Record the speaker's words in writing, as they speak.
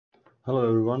Hello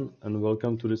everyone and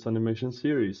welcome to this animation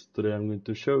series. Today I'm going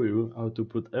to show you how to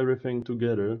put everything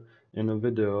together in a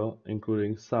video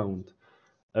including sound.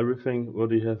 Everything what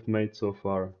we have made so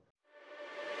far.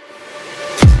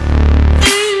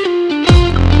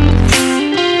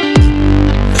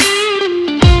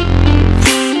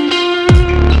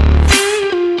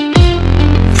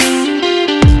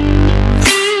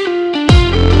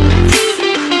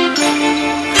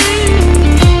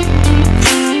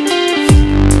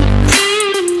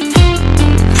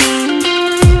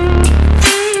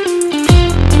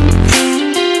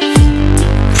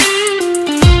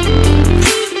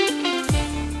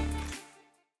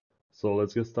 So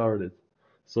let's get started.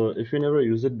 So if you never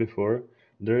used it before,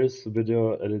 there is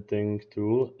video editing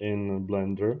tool in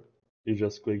Blender. You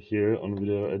just click here on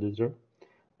video editor,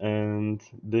 and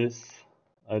this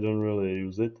I don't really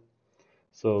use it.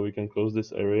 So we can close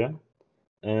this area,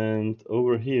 and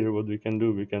over here what we can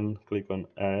do, we can click on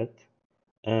add,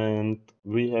 and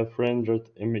we have rendered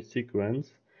image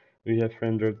sequence. We have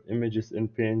rendered images in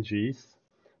PNGs.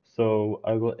 So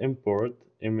I will import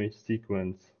image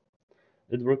sequence.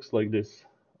 It works like this.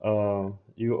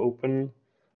 You open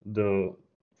the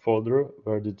folder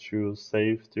where did you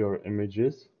saved your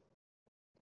images.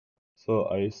 So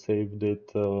I saved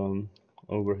it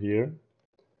over here,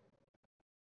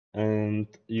 and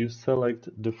you select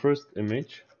the first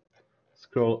image,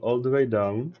 scroll all the way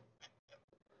down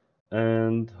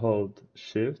and hold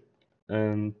shift,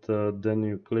 and then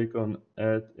you click on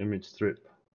add image strip.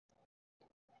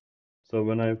 So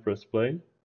when I press play,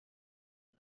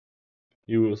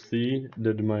 you will see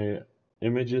that my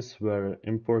images were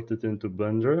imported into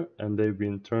Blender and they've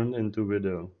been turned into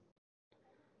video.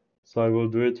 So I will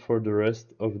do it for the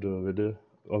rest of the video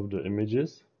of the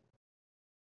images.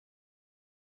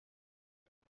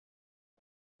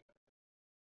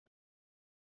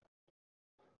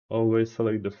 Always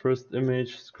select the first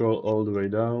image, scroll all the way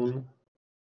down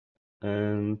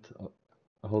and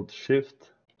hold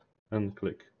shift and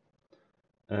click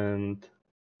and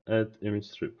add image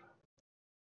strip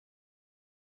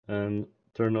and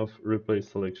turn off replay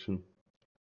selection.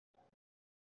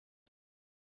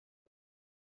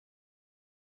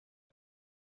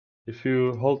 If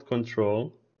you hold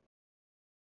Control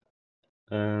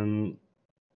and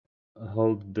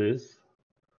hold this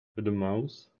with the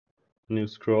mouse and you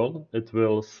scroll, it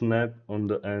will snap on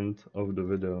the end of the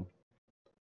video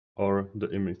or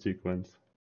the image sequence.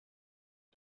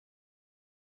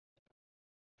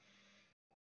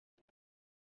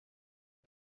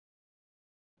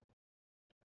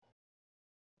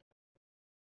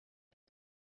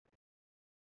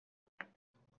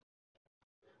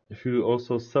 If you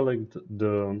also select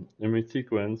the image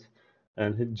sequence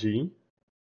and hit G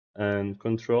and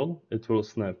Control, it will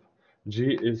snap.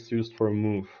 G is used for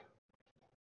move.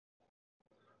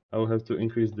 I will have to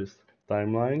increase this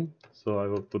timeline, so I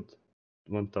will put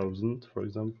 1000 for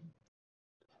example.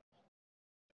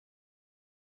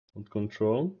 Hold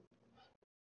Control.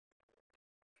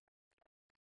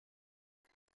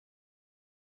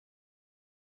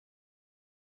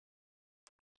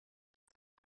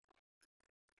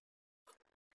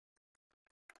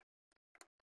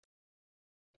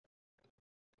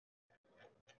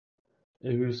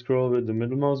 If you scroll with the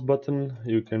middle mouse button,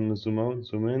 you can zoom out,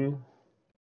 zoom in.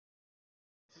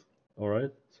 Alright,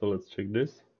 so let's check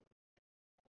this.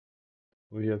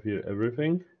 We have here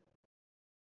everything.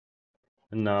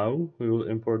 And now we will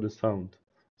import the sound.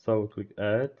 So I will click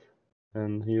add,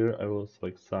 and here I will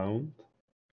select sound.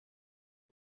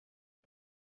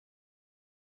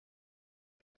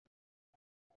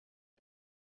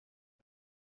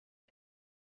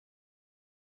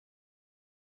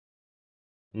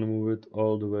 And move it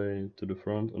all the way to the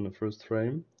front on the first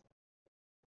frame.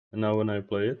 And now when I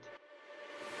play it,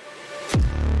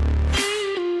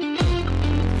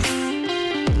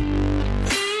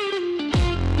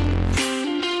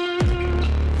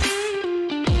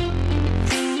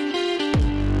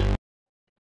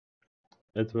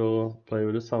 it will play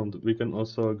with the sound. We can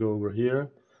also go over here,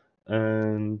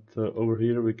 and over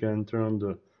here we can turn on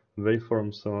the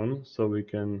waveforms on, so we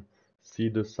can see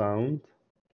the sound.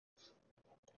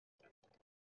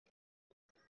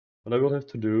 What I will have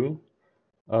to do,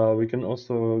 we can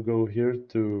also go here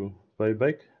to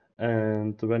playback,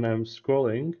 and when I'm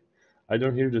scrolling, I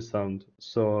don't hear the sound.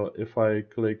 So if I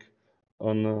click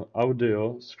on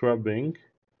audio scrubbing,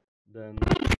 then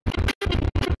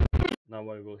now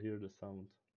I will hear the sound.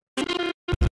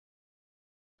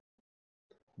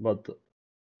 But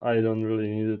I don't really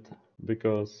need it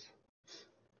because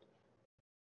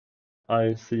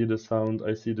I see the sound,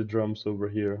 I see the drums over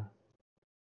here.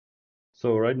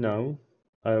 So right now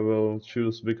I will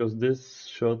choose, because this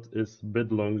shot is a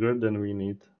bit longer than we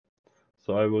need.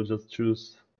 So I will just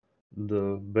choose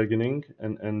the beginning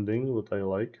and ending, what I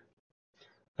like.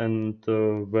 And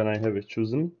when I have it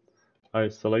chosen, I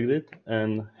select it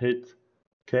and hit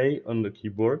K on the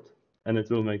keyboard, and it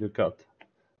will make a cut.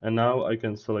 And now I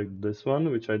can select this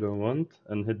one, which I don't want,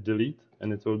 and hit delete,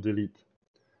 and it will delete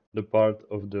the part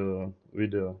of the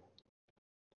video.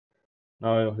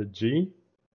 Now I'll hit G,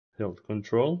 hit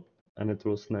Control, and it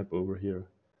will snap over here.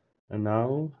 And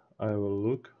now I will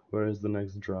look where is the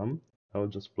next drum. I'll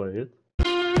just play it.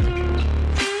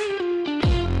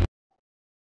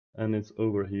 And it's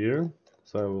over here,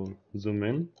 so I will zoom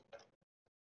in.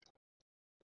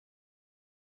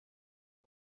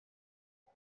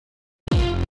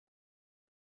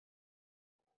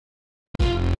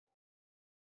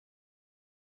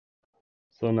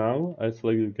 So now I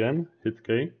select it again, hit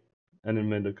K, and it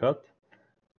made a cut,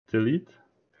 delete,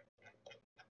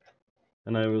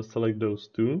 and I will select those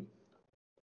two,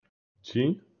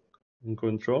 G and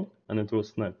Control, and it will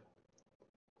snap.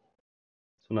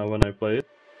 So now when I play it,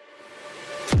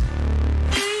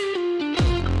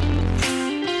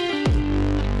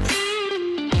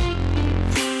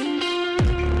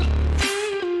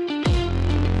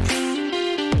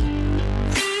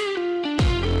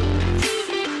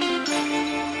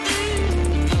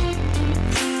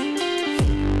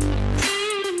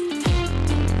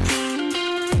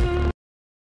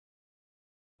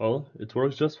 well, it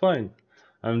works just fine.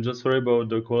 I'm just sorry about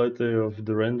the quality of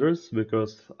the renders,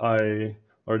 because I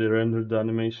already rendered the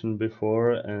animation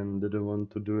before and didn't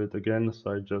want to do it again,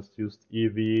 so I just used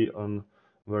Eevee on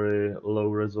very low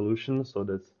resolution, so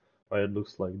that's why it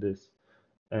looks like this.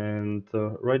 And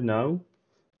right now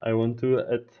I want to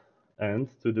add end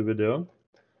to the video,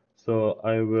 so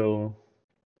I will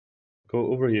go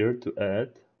over here to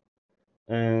add,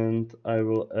 and I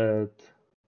will add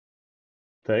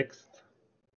text.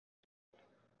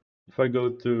 If I go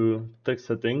to text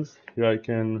settings, here I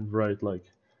can write like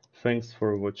thanks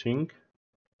for watching.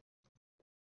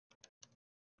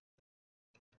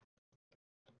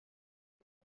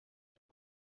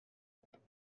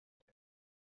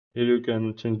 Here you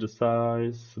can change the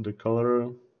size, the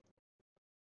color.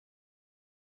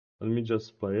 Let me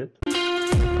just play it.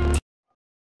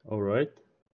 Alright.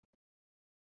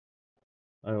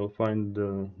 I will find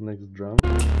the next drum.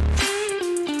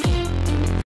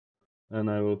 And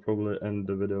I will probably end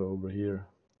the video over here.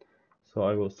 So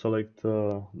I will select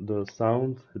the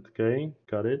sound, hit K,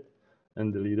 cut it,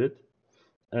 and delete it.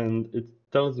 And it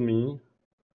tells me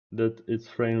that it's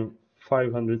frame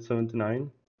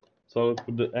 579. So I'll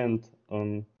put the end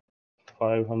on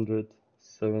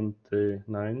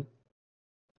 579.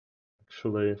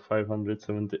 Actually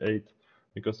 578,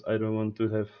 because I don't want to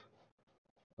have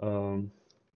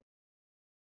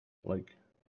like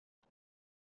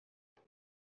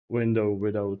window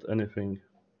without anything.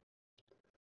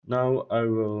 Now I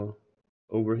will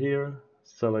over here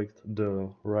select the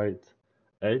right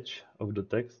edge of the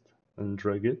text and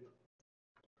drag it.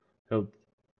 Hold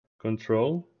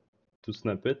Control to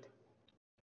snap it.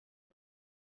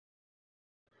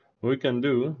 What we can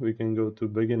do, we can go to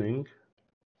beginning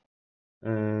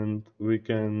and we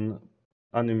can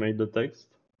animate the text.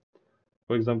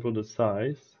 For example, the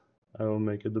size, I will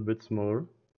make it a bit smaller.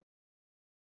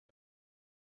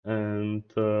 And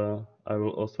I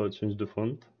will also change the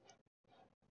font.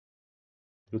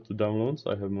 Go to downloads,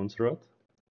 I have Montserrat.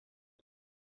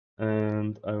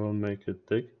 And I will make it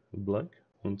thick, black,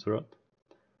 Montserrat.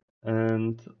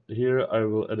 And here I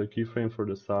will add a keyframe for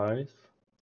the size.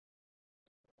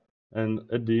 And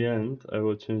at the end, I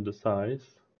will change the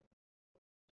size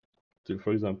to,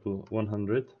 for example,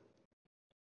 100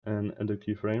 and add a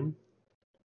keyframe.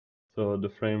 So the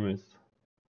frame is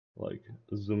like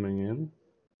zooming in.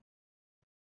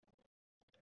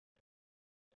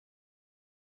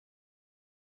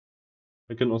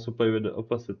 I can also play with the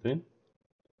opacity.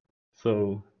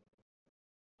 So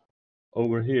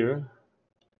over here,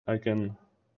 I can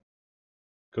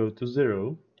go to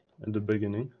 0 at the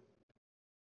beginning,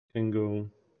 can go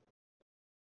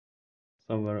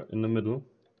somewhere in the middle,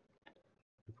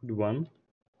 put 1,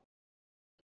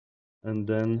 and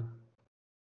then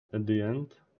at the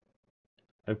end,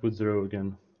 I put 0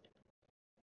 again.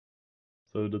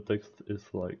 So the text is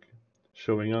like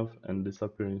showing up and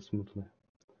disappearing smoothly.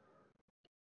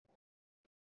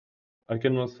 I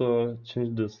can also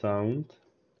change the sound,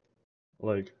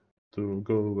 like to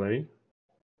go away.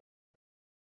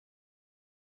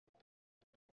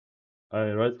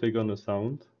 I right click on the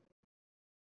sound,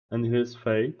 and here's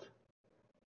fade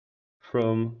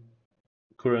from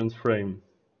current frame.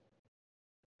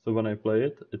 So when I play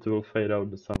it, it will fade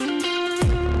out the sound.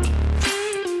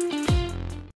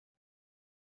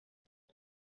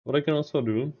 What I can also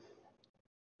do,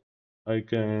 I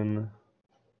can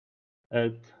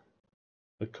add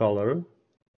a color,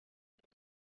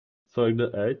 select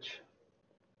the edge,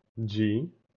 G,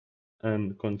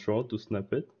 and Control to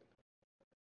snap it.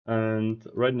 And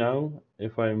right now,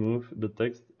 if I move the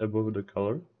text above the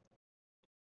color,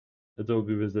 it will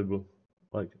be visible,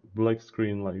 like black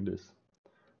screen like this.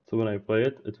 So when I play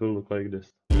it, it will look like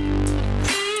this.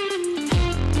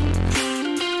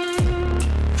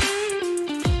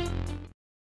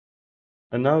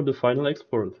 And now the final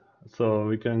export. So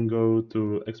we can go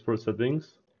to export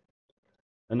settings,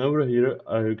 and over here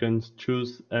you can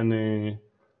choose any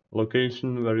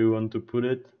location where you want to put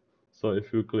it. So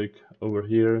if you click over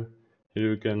here,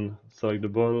 you can select the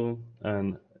bottle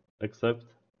and accept,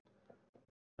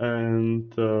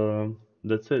 and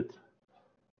that's it.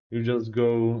 You just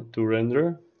go to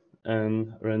render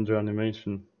and render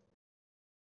animation.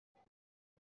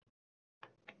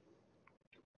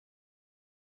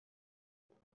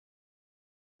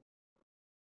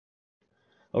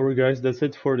 Alright guys, that's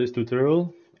it for this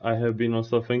tutorial. I have been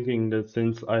also thinking that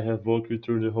since I have walked you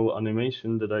through the whole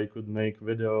animation, that I could make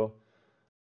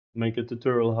a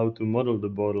tutorial how to model the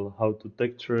bottle, how to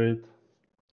texture it,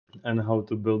 and how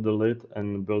to build the lid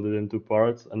and build it into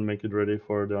parts and make it ready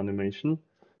for the animation.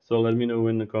 So let me know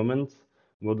in the comments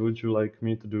what would you like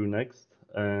me to do next,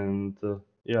 and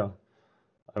yeah,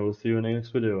 I will see you in the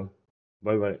next video.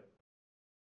 Bye bye.